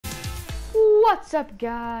What's up,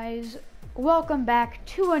 guys? Welcome back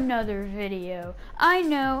to another video. I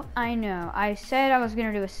know. I said I was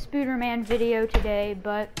gonna do a Spooderman video today,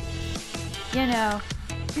 but you know,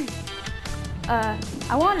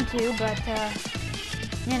 I wanted to, but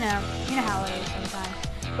you know how it is sometimes.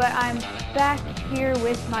 But I'm back here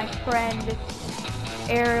with my friend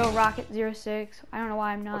Ariel Rocket 06. I don't know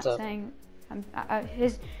why I'm not saying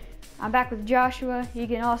I'm back with Joshua. You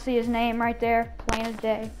can all see his name right there, plain as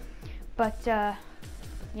day. But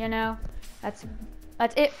you know, that's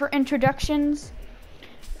it for introductions.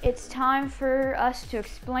 It's time for us to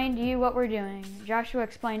explain to you what we're doing. Joshua,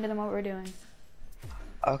 explain to them what we're doing.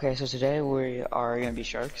 Okay, so today we are gonna be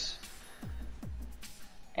sharks,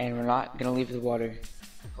 and we're not gonna leave the water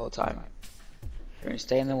the whole time. We're gonna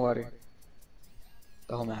stay in the water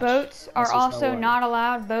the whole match. Boats are also not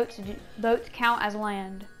allowed. Boats count as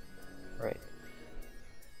land. Right.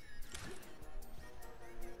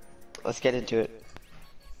 Let's get into it.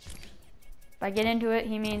 By get into it,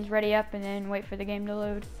 he means ready up and then wait for the game to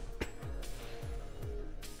load.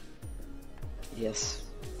 Yes,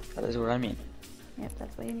 that is what I mean. Yep,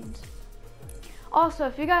 that's what he means. Also,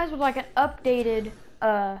 if you guys would like an updated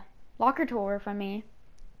locker tour from me,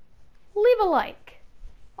 leave a like.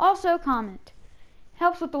 Also, comment.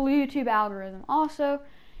 Helps with the YouTube algorithm. Also,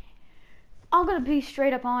 I'm gonna be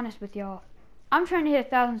straight up honest with y'all. I'm trying to hit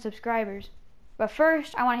 1,000 subscribers. But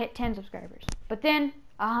first, I want to hit 10 subscribers. But then,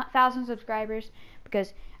 1,000 subscribers,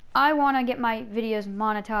 because I want to get my videos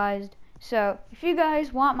monetized. So, if you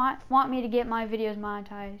guys want me to get my videos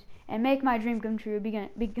monetized and make my dream come true,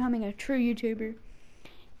 becoming a true YouTuber,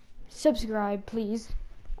 subscribe, please.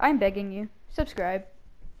 I'm begging you. Subscribe.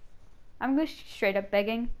 I'm just straight up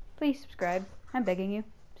begging. Please subscribe. I'm begging you.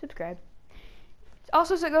 Subscribe.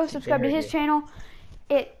 Also, so go subscribe to his channel.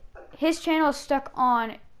 His channel is stuck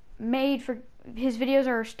on his videos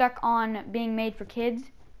are stuck on being made for kids,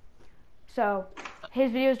 so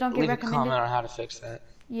his videos don't get recommended. Leave a comment on how to fix that.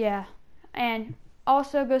 Yeah, and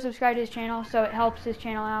also go subscribe to his channel so it helps his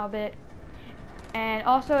channel out a bit. And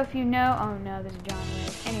also, if you know, oh no, this is John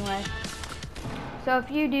Wick. Anyway, so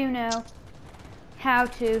if you do know how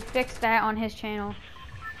to fix that on his channel,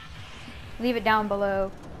 leave it down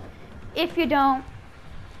below. If you don't,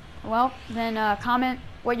 well, then comment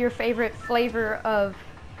what your favorite flavor of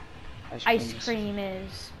ice cream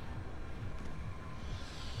is.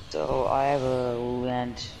 So I have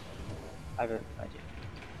an idea.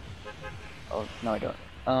 Oh no, I don't.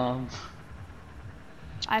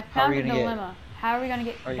 I found a dilemma. How are we gonna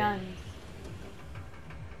get guns?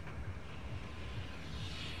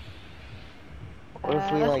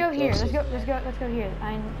 Let's go here. Let's go here.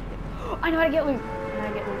 I know how to get loot.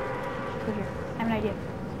 Let's go here. I have an idea.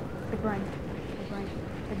 Big brain,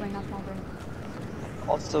 not small brain.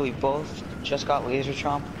 Also, we both just got Laser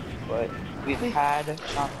Chomp, but we've had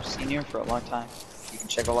Chomp Senior for a long time. You can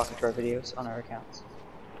check a lot of our videos on our accounts.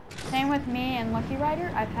 Same with me and Lucky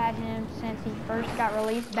Rider. I've had him since he first got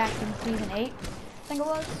released back in Season 8, I think it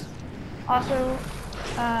was. Also,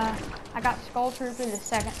 I got Skull Trooper the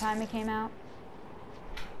second time he came out.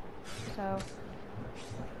 So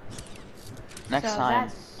next time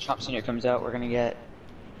Chomp Senior comes out, we're gonna get,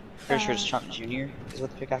 pretty sure it's Chomp Junior is what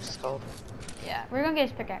the pickaxe is called. Yeah, we're gonna get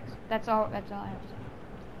his pickaxe. That's all I have to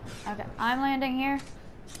say. Okay, I'm landing here.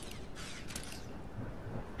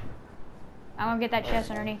 I'm gonna get that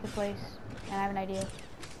chest underneath the place, and I have an idea.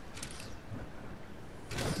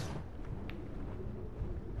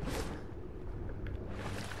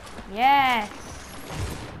 Yes!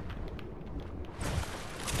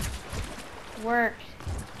 Worked.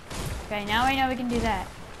 Okay, now we know we can do that.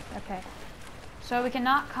 Okay. So we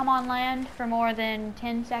cannot come on land for more than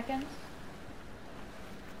 10 seconds.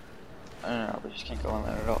 No, we just can't go on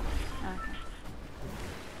that at all. Okay.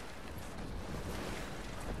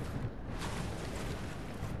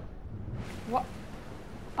 What?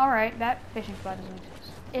 Alright, that fishing spot doesn't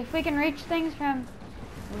exist. If we can reach things from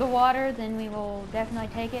the water, then we will definitely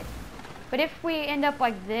take it. But if we end up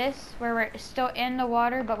like this, where we're still in the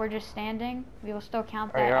water, but we're just standing, we will still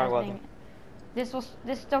count that as being... This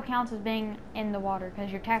still counts as being in the water,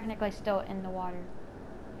 because you're technically still in the water.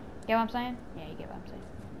 Get what I'm saying? Yeah, you get what I'm saying.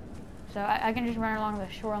 So I can just run along the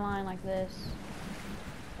shoreline like this.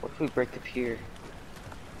 What if we break the pier?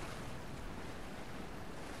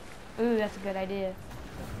 Ooh, that's a good idea.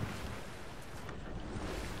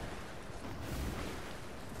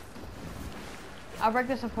 I'll break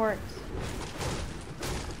the supports.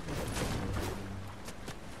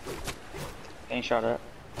 Getting shot at.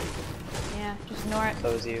 Yeah, just ignore it. So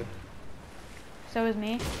is you. So is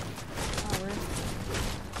me. Oh, rude.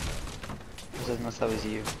 Unless that was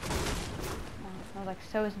you. I was like,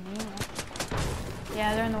 so is me. Yeah.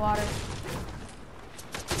 Yeah, they're in the water.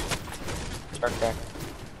 Shark attack.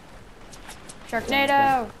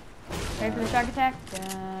 Sharknado! Ready for the shark attack?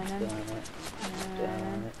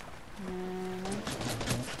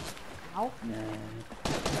 Ow.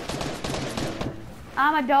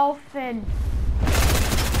 I'm a dolphin.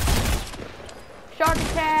 Shark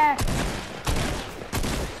attack!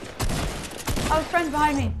 Oh, his friend's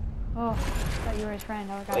behind me. Oh, I thought you were his friend.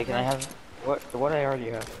 Oh, Wait, can I have what I already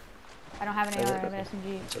have? I don't have an AR, I have an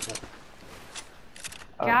SMG.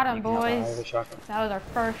 Oh, Got him, you can have boys. another shotgun. That was our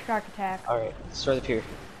first shark attack. Alright, destroy the pier.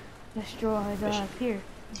 Destroy the pier.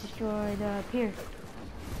 Destroy the pier.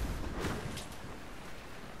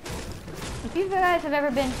 If you guys have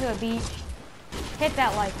ever been to a beach, hit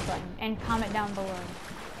that like button and comment down below.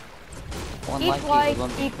 One Each like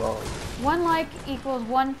like equals one like equals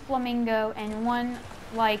one flamingo, and one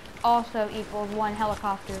like also equals one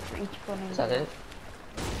helicopter for each flamingo. Is that it?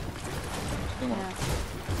 Two more. Yeah.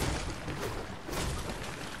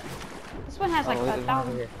 This one has like wait, there's one over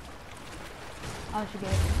 1,000. here. Oh, she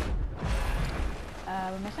did.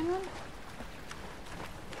 We're missing one?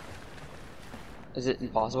 Is it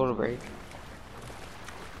impossible to break?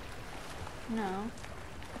 No.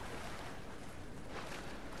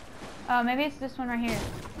 Oh, maybe it's this one right here.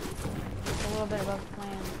 It's a little bit above the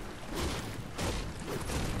plan.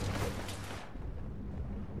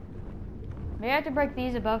 Maybe I have to break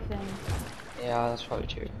these above things. Yeah, that's probably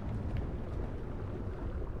true.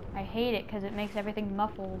 I hate it because it makes everything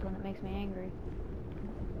muffled when it makes me angry.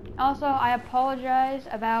 Also, I apologize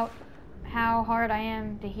about how hard I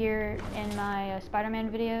am to hear in my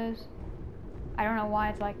Spider-Man videos. I don't know why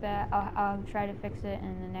it's like that. I'll try to fix it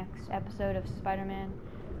in the next episode of Spider-Man.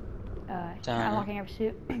 Unlocking Every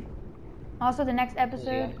Suit. Also, the next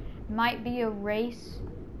episode might be a race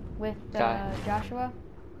with Joshua.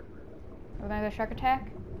 We're gonna go shark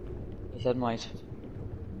attack. You said might.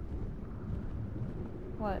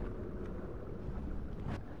 What?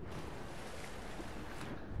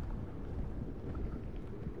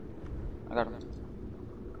 I got him.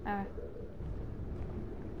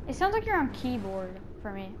 It sounds like you're on keyboard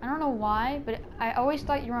for me. I don't know why, but I always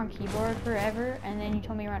thought you were on keyboard forever, and then you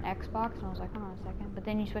told me you were on Xbox, and I was like, hold on a second. But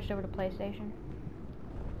then you switched over to PlayStation.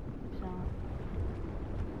 So.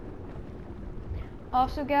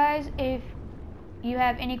 Also, guys, if you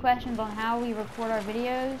have any questions on how we record our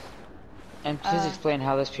videos, And please explain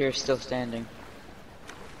how this pier is still standing.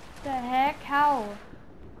 the heck? How?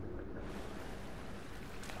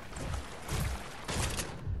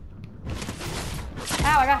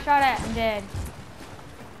 Ow, I got shot at. I'm dead.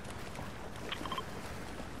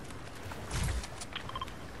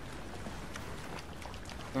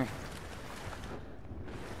 Come here.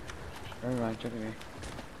 Never mind, look at me.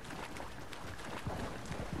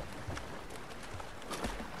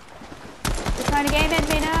 They're trying to game in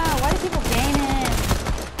me now. Why do people game in?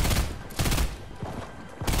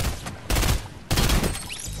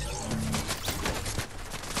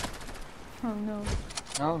 Oh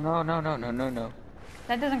no. No.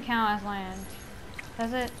 That doesn't count as land.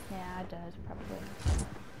 Does it? Yeah, it does, probably.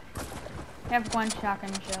 We have one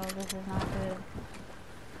shotgun shell. This is not good.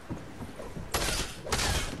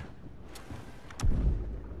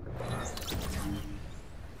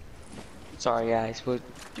 Sorry guys, we'll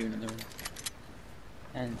do another one.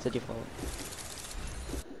 And it's a default.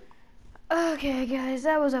 Okay, guys,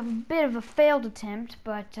 that was a bit of a failed attempt,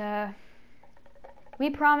 but we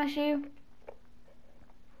promise you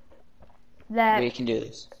that We can do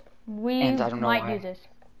this. we And I don't know might why. do this.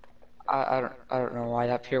 I don't know why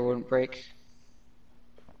that pier wouldn't break.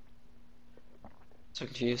 So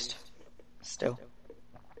confused. Still.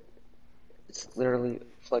 It's literally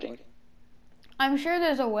floating. I'm sure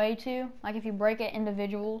there's a way to, like if you break it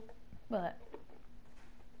individual, but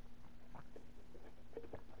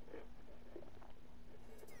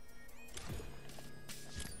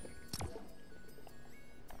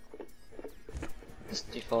It's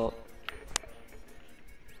default.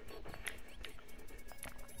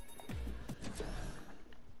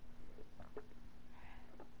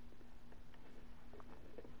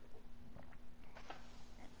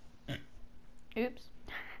 oops.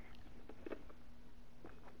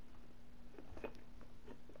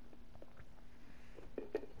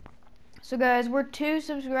 So guys, we're 2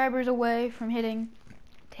 subscribers away from hitting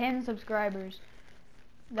 10 subscribers.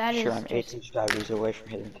 That is Sure, I'm 8 just, subscribers away from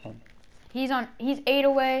hitting 10. he's 8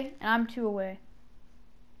 away and I'm 2 away.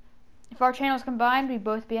 If our channels combined, we'd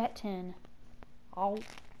both be at 10. Oh.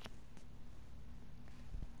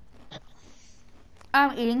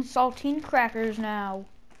 I'm eating saltine crackers now.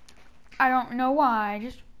 I don't know why, I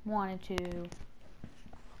just wanted to.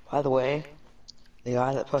 By the way, The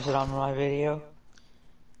guy that posted on my video,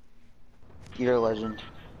 you're a legend.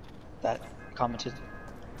 That commented.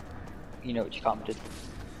 You know what you commented.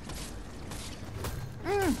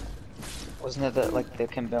 Mm. Wasn't it the, like the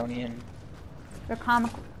Cambodian? The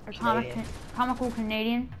comical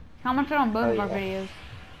Canadian. Commented on both Oh, of our yeah. videos.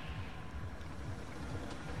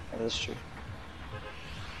 Yeah, that's true.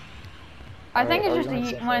 I think Alright, it's are you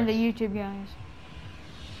just going to one of the San YouTube guys.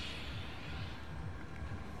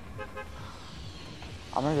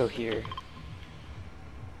 I'm gonna go here.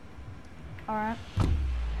 Alright.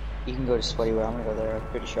 You can go to Sweaty Way. I'm gonna go there. I'm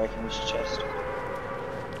pretty sure I can reach the chest.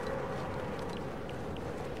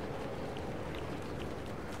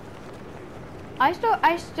 I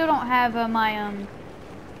still don't have my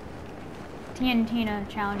TNTina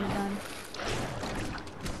challenges done.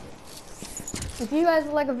 If you guys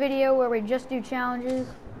would like a video where we just do challenges,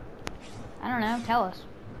 I don't know, tell us.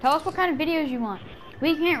 Tell us what kind of videos you want.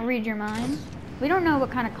 We can't read your minds. We don't know what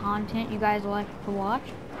kind of content you guys like to watch.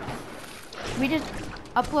 We just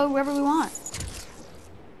upload wherever we want.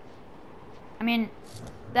 I mean,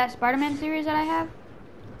 that Spider-Man series that I have,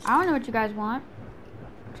 I don't know what you guys want.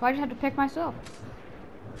 So I just have to pick myself.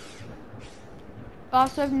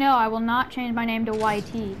 Also, no, I will not change my name to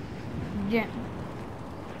YT. Yeah.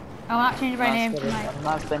 I will not change my name to my... I'm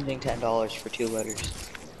not spending $10 for 2 letters.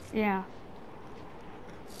 Yeah.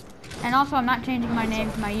 And also, I'm not changing my name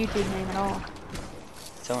to my YouTube name at all.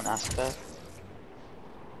 Someone asked that?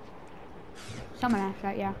 Someone asked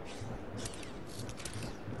that, yeah.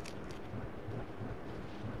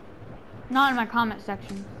 Not in my comment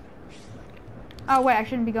section. Oh, wait, I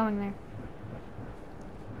shouldn't be going there.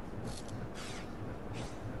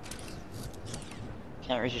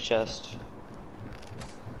 Can't reach a chest.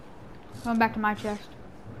 Going back to my chest.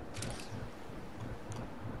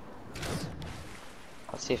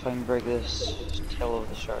 Let's see if I can break this tail of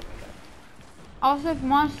the shark. Also, if you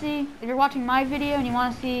want to see, if you're watching my video and you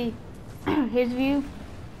want to see his view,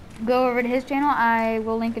 go over to his channel. I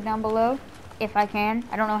will link it down below if I can.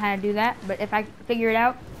 I don't know how to do that, but if I figure it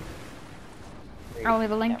out, I'll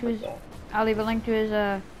leave a link to his. I'll leave a link to his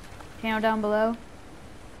channel down below.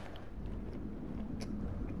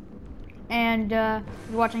 And if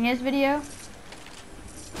you're watching his video,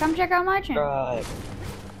 come check out my channel. Right.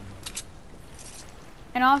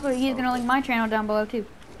 And also, he's gonna link my channel down below too.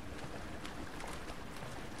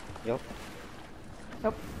 Yep.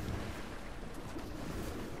 Yep.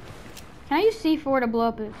 Can I use C4 to blow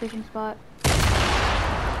up a fishing spot?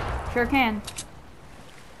 Sure can.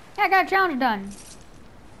 Yeah, I got a challenge done.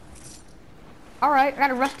 Alright, I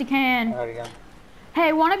got a rusty can. Alright, again.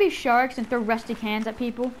 Hey, wanna be sharks and throw rusty cans at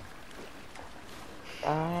people?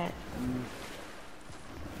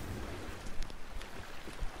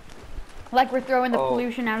 Like we're throwing the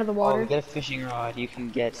pollution out of the water. Oh, get a fishing rod. You can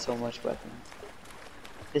get so much weapons.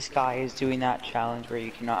 This guy is doing that challenge where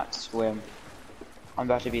you cannot swim. I'm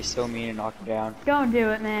about to be so mean and knock him down. Don't do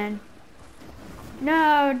it, man.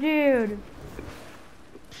 No, dude.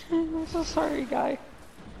 I'm so sorry, guy.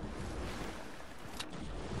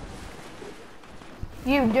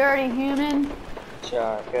 You dirty human.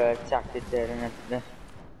 Shark attacked the dead and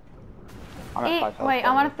I'm at 5 health. Wait,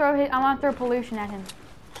 I want to throw pollution at him.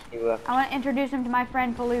 He left. I want to introduce him to my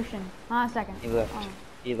friend Pollution. Hold on a second. He left. Oh.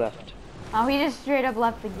 He left. Oh, he just straight up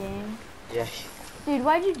left the game. Yeah. Dude,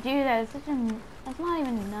 why'd you do that? It's such a... That's not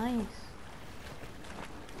even nice.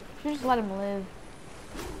 Should just let him live.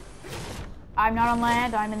 I'm not on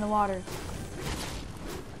land, I'm in the water.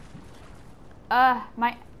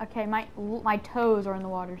 My toes are in the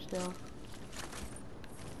water still.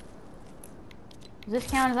 Does this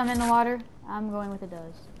count as I'm in the water? I'm going with it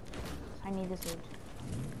does. I need this loot.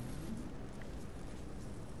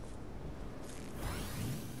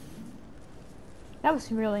 That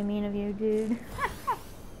was really mean of you, dude.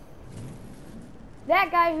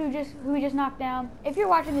 That guy who we just knocked down, if you're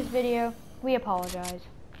watching this video, we apologize.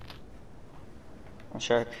 I'm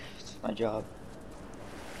shark. It's my job.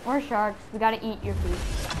 We're sharks. We gotta eat your food.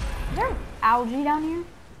 Is there algae down here?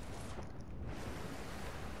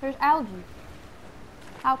 There's algae.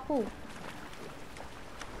 How cool.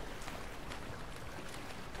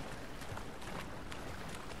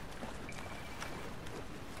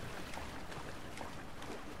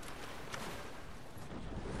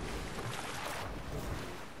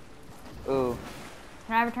 Ooh.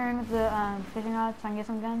 Can I return with the fishing rod so I can get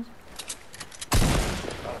some guns?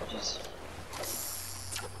 Oh, jeez.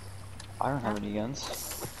 I don't have any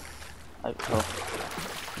guns. Oh.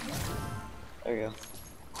 There you go.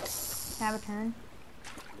 Can I return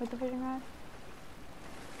with the fishing rod?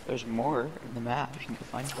 There's more in the map. You can go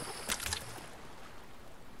find it.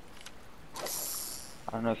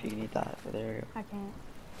 I don't know if you can eat that, but there you go. I can't.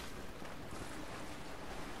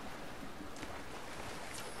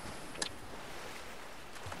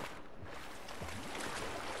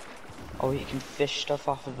 Oh, you can fish stuff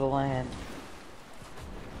off of the land.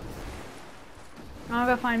 I'll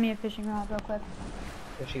go find me a fishing rod real quick.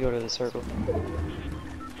 We should go to the circle.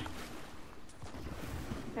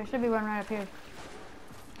 There should be one right up here.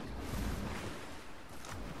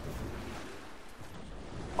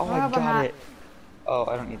 Oh, What I about got that? it. Oh,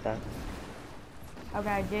 I don't need that.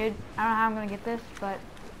 Okay, dude. I don't know how I'm gonna get this, but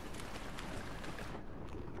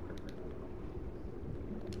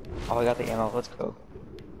Oh, I got the ammo. Let's go.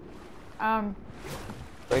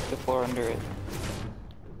 Break the floor under it.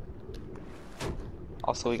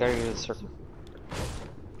 Also, we gotta go to the circle.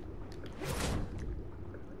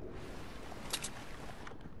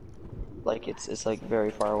 Like it's like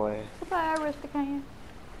very far away. goodbye, Aristocan.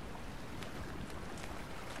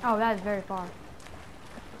 Oh, that is very far.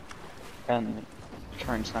 And the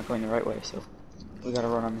current's not going the right way, so we gotta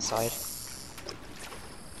run on the side.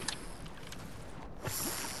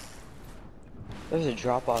 There's a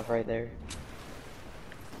drop off right there.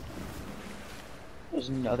 There's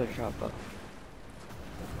another drop off.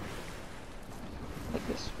 Like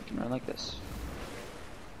this, we can run like this.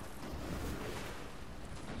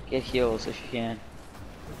 Get heals if you can.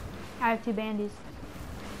 I have 2 bandies.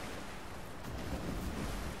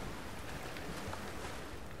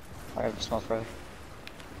 I have a small fry.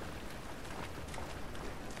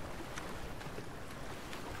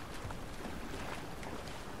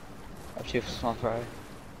 I have 2 small fry.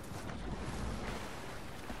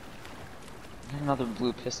 And another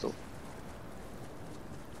blue pistol.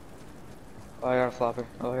 Oh, I got a flopper.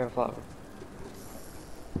 Oh, I got a flopper.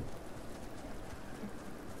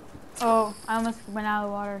 Oh, I almost went out of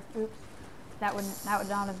the water. Oops. That would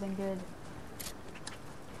not have been good.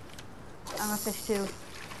 I'm gonna fish 2.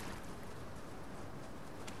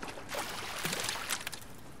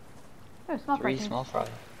 Oh, small 3 fry. small fry.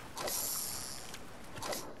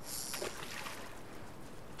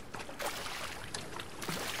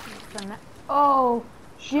 Oh,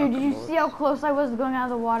 dude, did you Shotgun see how close I was going out of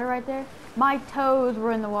the water right there? My toes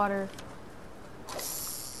were in the water.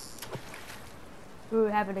 Ooh,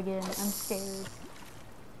 it happened again. I'm scared.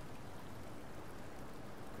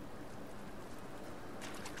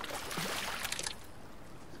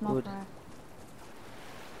 Small Good. fry.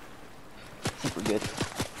 I think we're good.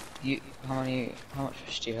 How much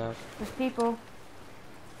fish do you have? There's people.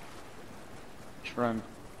 Just run.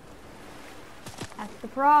 That's the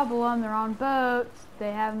problem. They're on boats.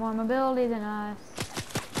 They have more mobility than us.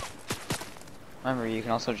 Remember, you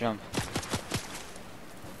can also jump.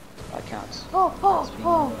 That counts. Oh, oh, That's being-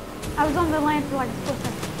 oh! I was on the land for like a split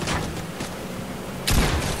second.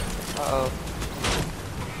 Uh-oh.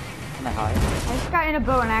 Can I hide? I just got in a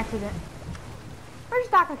boat on accident. We're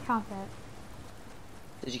just not gonna count that.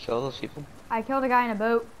 Did you kill those people? I killed a guy in a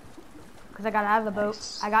boat because I got out of the boat.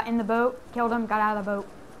 Nice. I got in the boat, killed him, got out of the boat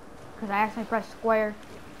because I accidentally pressed square.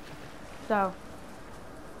 So,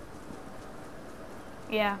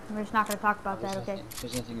 yeah, we're just not gonna talk about that, okay?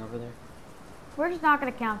 There's nothing over there. We're just not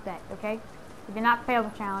gonna count that, okay? You did not fail the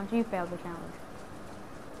challenge. You failed the challenge.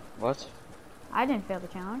 What? I didn't fail the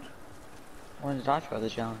challenge. When did I fail the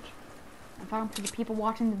challenge? I'm talking to the people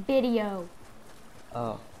watching the video.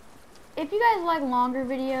 Oh. If you guys like longer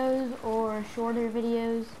videos or shorter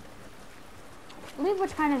videos, leave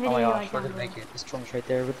which kind of Oh video my you gosh, like. look down at below. make it. This one's right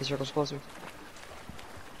there with the circles closer.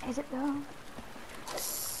 Is it though?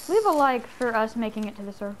 Leave a like for us making it to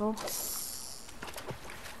the circle.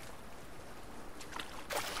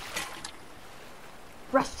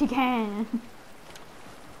 Rusty can.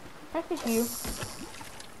 That's just you.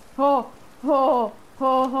 Oh, oh,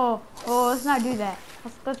 oh, oh, oh, let's not do that.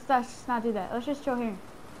 Let's just not do that. Let's just chill here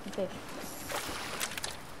and fish.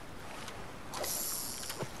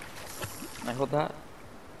 Can I hold that?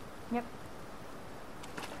 Yep.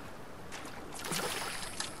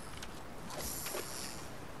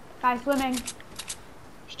 Guy swimming.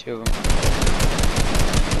 There's 2 of them.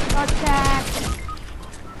 Attack.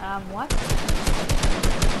 What?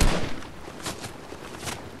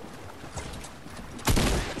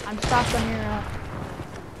 I'm stuck on your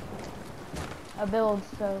build,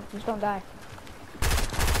 so just don't die.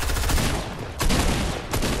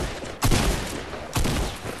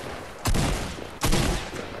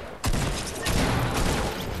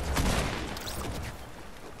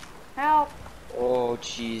 Help! Oh,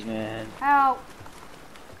 jeez, man. Help!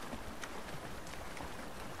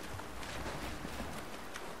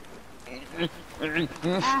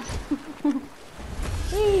 Ah.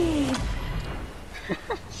 Please.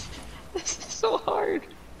 This is so hard.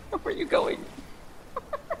 Where are you going?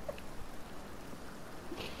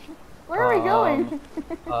 Where are we going?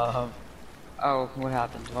 Oh, what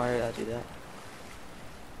happened? Why did I do that?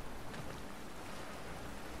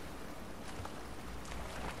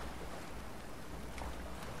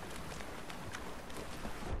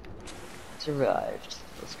 Survived.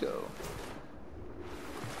 Let's go.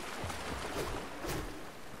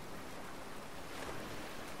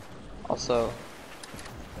 Also,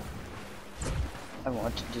 I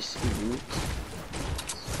want to just loot.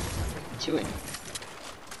 Chewing.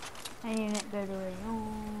 I need it better.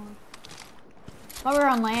 Thought we were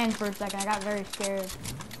on land for a second. I got very scared.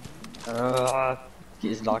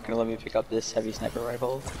 He's not gonna let me pick up this heavy sniper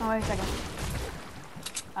rifle. Oh, wait a second.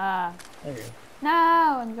 There you go. No,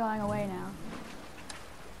 I'm going away now.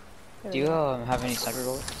 There Do we you go. have any sniper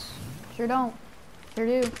bullets? Sure don't. Sure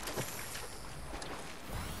do.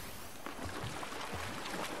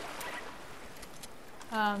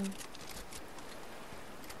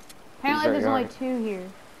 Apparently there's only 2 here.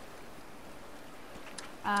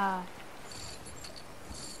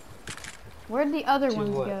 Where'd the other ones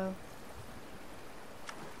what? go?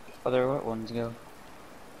 Other what ones go?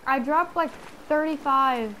 I dropped like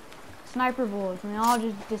 35 sniper bullets and they all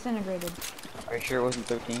just disintegrated. Are you sure it wasn't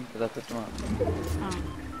 13? Because I put them up. Oh.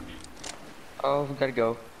 Oh, we gotta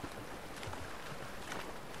go.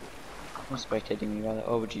 I'm spectating me by the.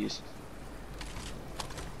 Oh, jeez.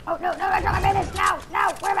 Oh no, no, I got my minis! No,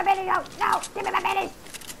 no, where are my minis? No, no, give me my minis!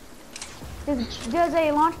 Does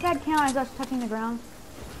a launch pad count as us touching the ground?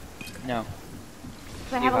 No.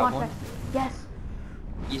 Because I Do have you a have launch one? pad. Yes.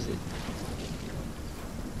 Use it.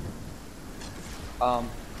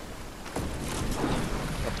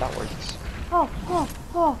 If that works. Oh, oh,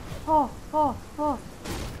 oh, oh, oh, oh.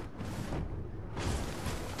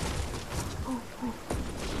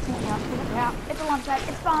 Yeah, it's a launch pad.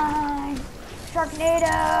 It's fine.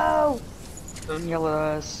 Sharknado. Don't yell at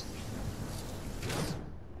us.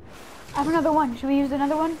 I have another one. Should we use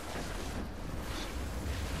another one?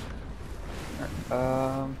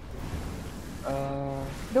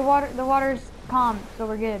 The water's calm, so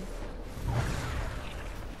we're good.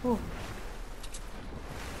 Ooh.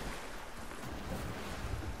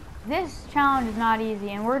 This challenge is not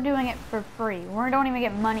easy, and we're doing it for free. We don't even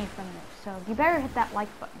get money from this, so you better hit that like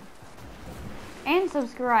button. And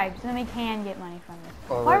subscribe, so then we can get money from this.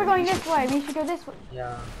 Why are we going this way? We should go this way.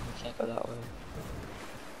 Yeah, we can't go that way.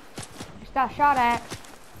 Just got shot at.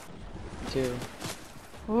 Me too.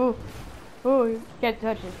 Ooh. Ooh, you can't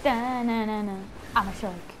touch this. Da, na, na, na. I'm a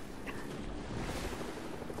shark.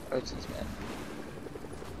 Roaches, man.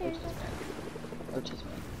 Roaches, man. Roaches,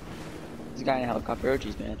 man. There's a guy in a helicopter.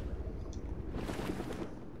 Roaches, man.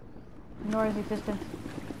 Ignore his existence.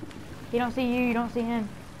 He don't see you, you don't see him.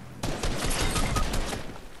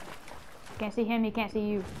 Can't see him, he can't see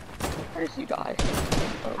you. Where did you die?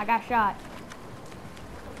 Oh. I got shot.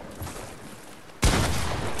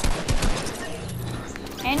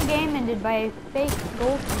 End game ended by a fake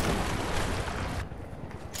goalkeeper.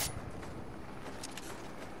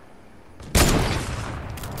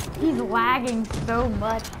 He's lagging so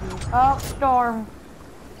much, dude. Oh, storm.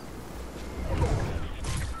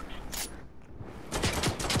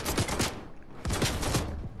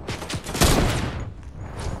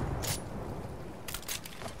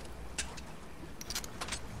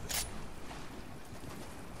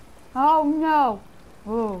 Oh no.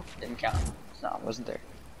 Ooh. Didn't count. No, it wasn't there.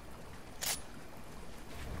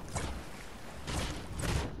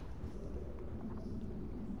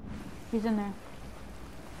 He's in there.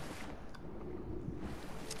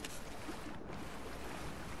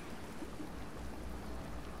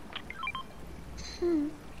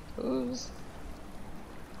 Who's?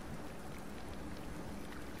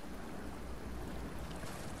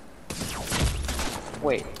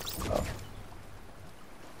 Wait. Oh.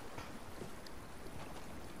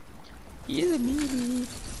 He is a meanie.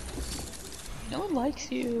 No one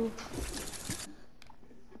likes you.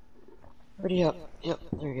 Ready up. Yep,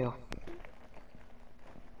 there you go.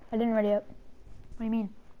 I didn't ready up. What do you mean?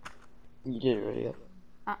 You did it ready up.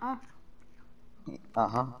 Uh-uh.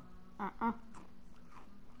 Uh-huh. Uh-uh.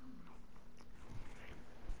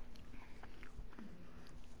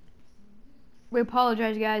 We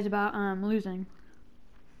apologize, guys, about losing.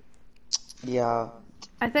 Yeah.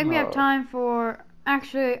 I think we have time for...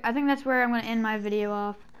 Actually, I think that's where I'm going to end my video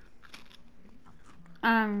off.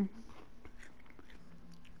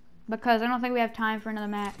 Because I don't think we have time for another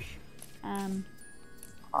match.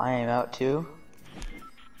 I am out too.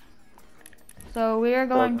 So we are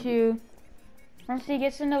going to... Once he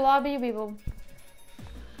gets into lobby, we will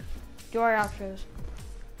do our outros.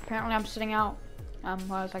 Apparently I'm sitting out. Hold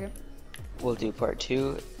on a second. We'll do part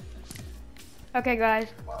 2. Okay, guys.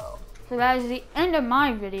 So that is the end of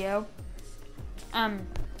my video.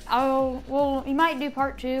 We might do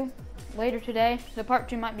part 2 later today. So part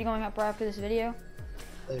 2 might be going up right after this video.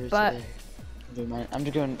 Later But today. I'm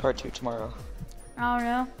doing part 2 tomorrow. I don't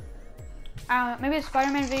know. Maybe the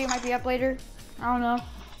Spider-Man video might be up later. I don't know.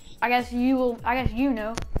 I guess you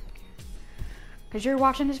know, because you're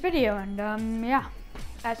watching this video. And yeah,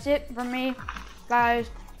 that's it from me, guys.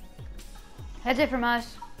 That's it from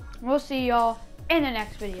us. We'll see y'all in the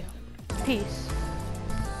next video. Peace.